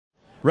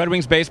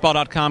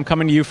RedWingsBaseball.com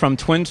coming to you from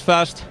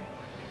TwinsFest.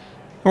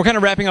 We're kind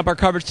of wrapping up our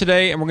coverage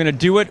today, and we're going to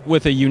do it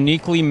with a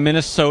uniquely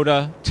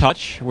Minnesota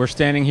touch. We're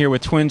standing here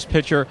with Twins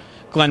pitcher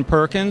Glen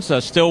Perkins,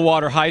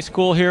 Stillwater High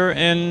School here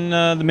in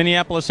the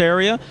Minneapolis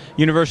area,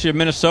 University of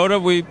Minnesota.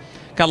 We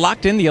got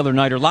locked in the other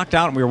night, or locked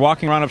out, and we were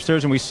walking around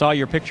upstairs, and we saw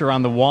your picture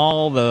on the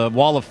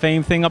Wall of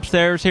Fame thing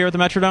upstairs here at the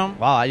Metrodome.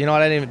 Wow, you know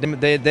what?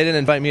 They didn't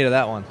invite me to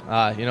that one.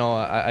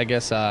 I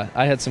guess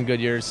I had some good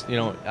years,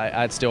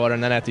 at Stillwater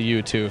and then at the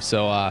U too.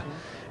 So,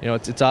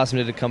 it's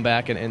awesome to come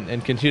back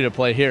and continue to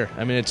play here.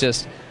 I mean, it's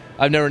just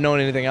I've never known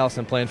anything else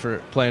than playing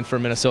for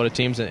Minnesota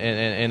teams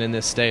and in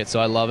this state.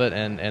 So I love it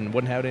and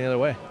wouldn't have it any other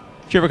way.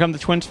 Did you ever come to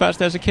TwinsFest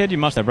as a kid? You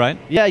must have, right?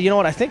 Yeah, you know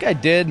what? I think I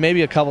did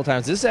maybe a couple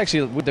times. This is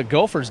actually the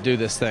Gophers do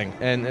this thing,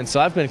 and so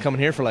I've been coming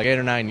here for like 8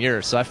 or 9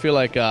 years. So I feel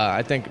like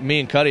I think me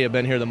and Cuddy have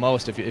been here the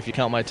most if you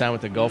count my time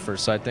with the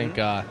Gophers. So I think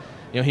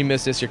he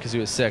missed this year because he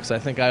was sick. So I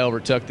think I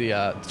overtook the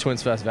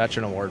TwinsFest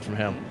Veteran Award from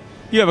him.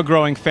 You have a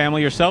growing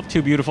family yourself,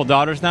 2 beautiful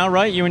daughters now,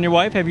 right? You and your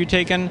wife. Have you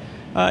taken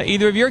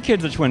either of your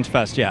kids to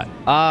TwinsFest yet?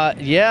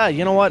 Yeah,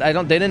 you know what? They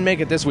didn't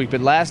make it this week, but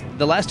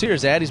the last 2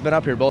 years, Addie's been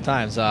up here both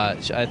times.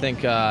 I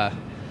think.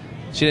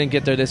 She didn't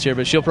get there this year,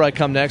 but she'll probably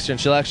come next year,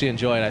 and she'll actually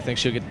enjoy it. I think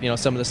she'll get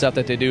some of the stuff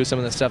that they do, some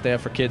of the stuff they have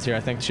for kids here. I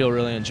think she'll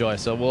really enjoy.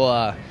 So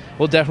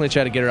we'll definitely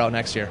try to get her out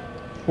next year.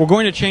 We're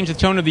going to change the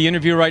tone of the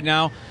interview right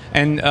now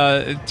and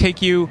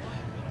take you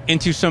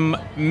into some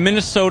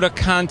Minnesota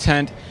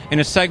content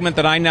in a segment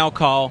that I now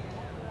call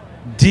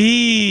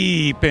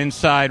Deep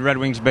Inside Red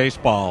Wings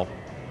Baseball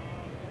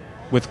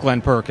with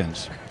Glen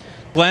Perkins.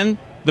 Glen,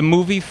 the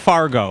movie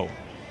Fargo.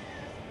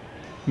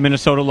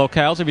 Minnesota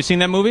locales. Have you seen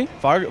that movie?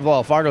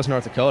 Fargo's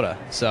North Dakota,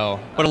 so.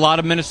 But a lot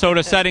of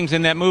Minnesota settings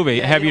in that movie.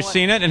 Yeah, have you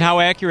seen it? And how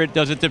accurate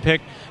does it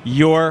depict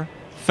your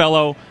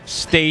fellow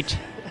state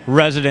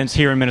residents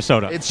here in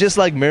Minnesota? It's just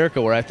like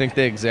Miracle, where I think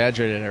they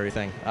exaggerated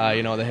everything.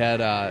 They had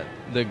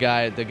the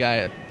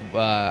guy.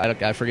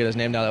 I forget his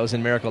name now. That was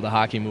in Miracle, the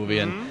hockey movie,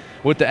 and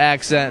with the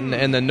accent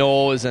and the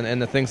nose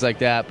and the things like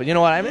that. But you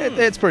know what? I mean,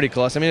 it's pretty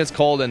close. I mean, it's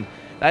cold and.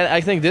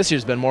 I think this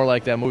year's been more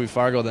like that movie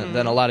Fargo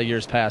than a lot of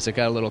years past. It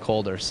got a little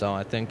colder, so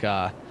I think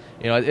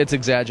it's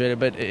exaggerated,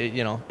 but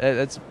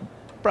it's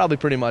probably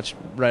pretty much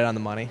right on the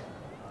money.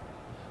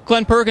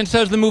 Glen Perkins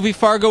says the movie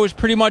Fargo is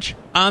pretty much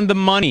on the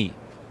money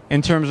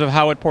in terms of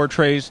how it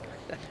portrays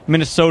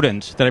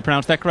Minnesotans. Did I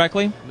pronounce that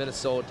correctly?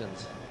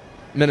 Minnesotans.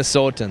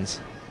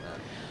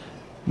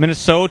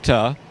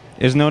 Minnesota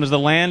is known as the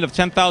land of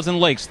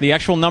 10,000 lakes. The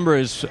actual number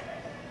is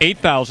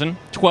 8,000,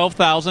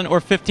 12,000, or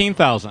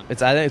 15,000.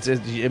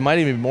 It might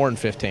even be more than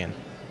 15.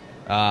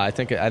 I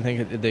think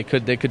they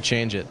could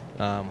change it.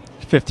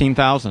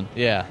 15,000.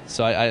 Yeah.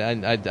 So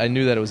I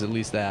knew that it was at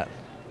least that.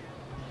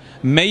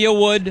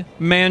 Mayowood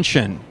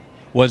Mansion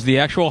was the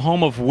actual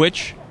home of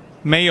which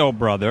Mayo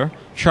brother,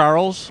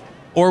 Charles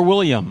or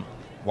William?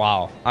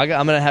 Wow. I'm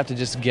gonna have to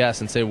just guess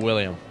and say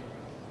William.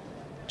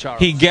 Charles.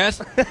 He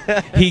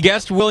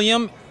guessed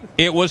William.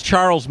 It was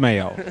Charles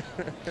Mayo,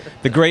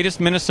 the greatest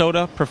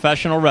Minnesota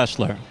professional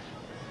wrestler.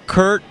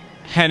 Kurt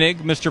Hennig,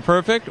 Mr.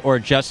 Perfect, or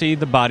Jesse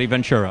the Body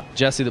Ventura?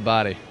 Jesse the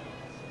Body.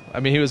 I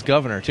mean, he was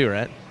governor too,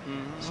 right?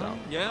 So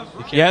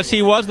yes,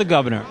 he was the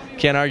governor.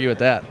 Can't argue with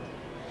that.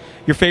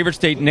 Your favorite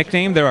state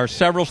nickname? There are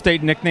several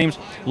state nicknames.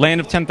 Land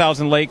of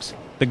 10,000 Lakes,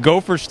 the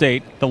Gopher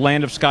State, the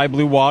Land of Sky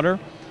Blue Water,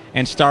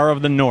 and Star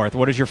of the North.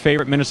 What is your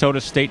favorite Minnesota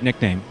state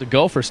nickname? The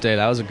Gopher State.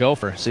 I was a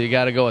Gopher, so you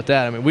got to go with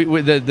that. I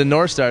mean, the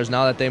North Stars,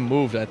 now that they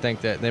moved, I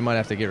think that they might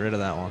have to get rid of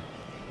that one.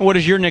 What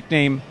is your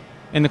nickname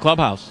in the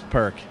clubhouse?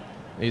 Perk.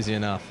 Easy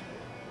enough.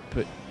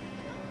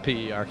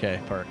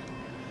 P-E-R-K, Perk.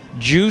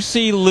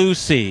 Juicy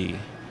Lucy.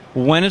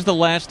 When is the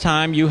last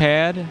time you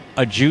had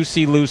a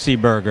Juicy Lucy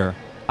burger?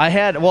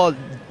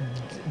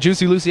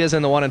 Juicy Lucy is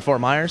in the one in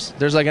Fort Myers.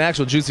 There's like an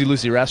actual Juicy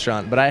Lucy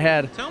restaurant, but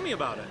Tell me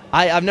about it.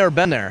 I've never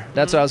been there.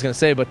 That's what I was going to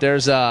say, but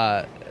there's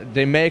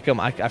they make them.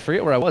 I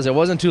forget where I was. It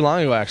wasn't too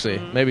long ago, actually.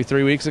 Maybe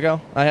 3 weeks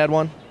ago I had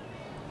one.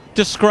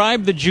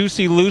 Describe the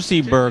Juicy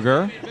Lucy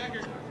burger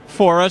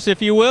for us, if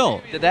you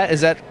will.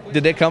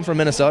 Did they come from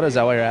Minnesota? Is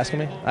that why you're asking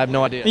me? I have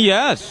no idea.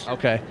 Yes.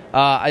 Okay.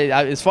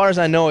 As far as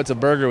I know, it's a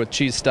burger with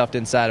cheese stuffed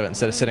inside of it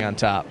instead of sitting on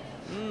top.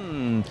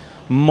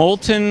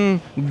 Molten,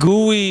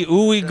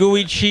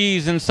 gooey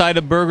cheese inside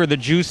a burger, the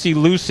Juicy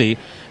Lucy.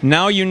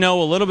 Now you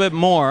know a little bit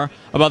more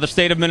about the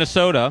state of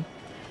Minnesota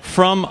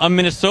from a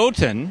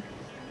Minnesotan,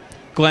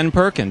 Glen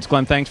Perkins.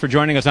 Glen, thanks for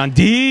joining us on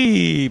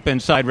Deep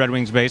Inside Red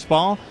Wings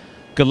Baseball.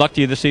 Good luck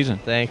to you this season.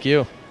 Thank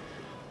you.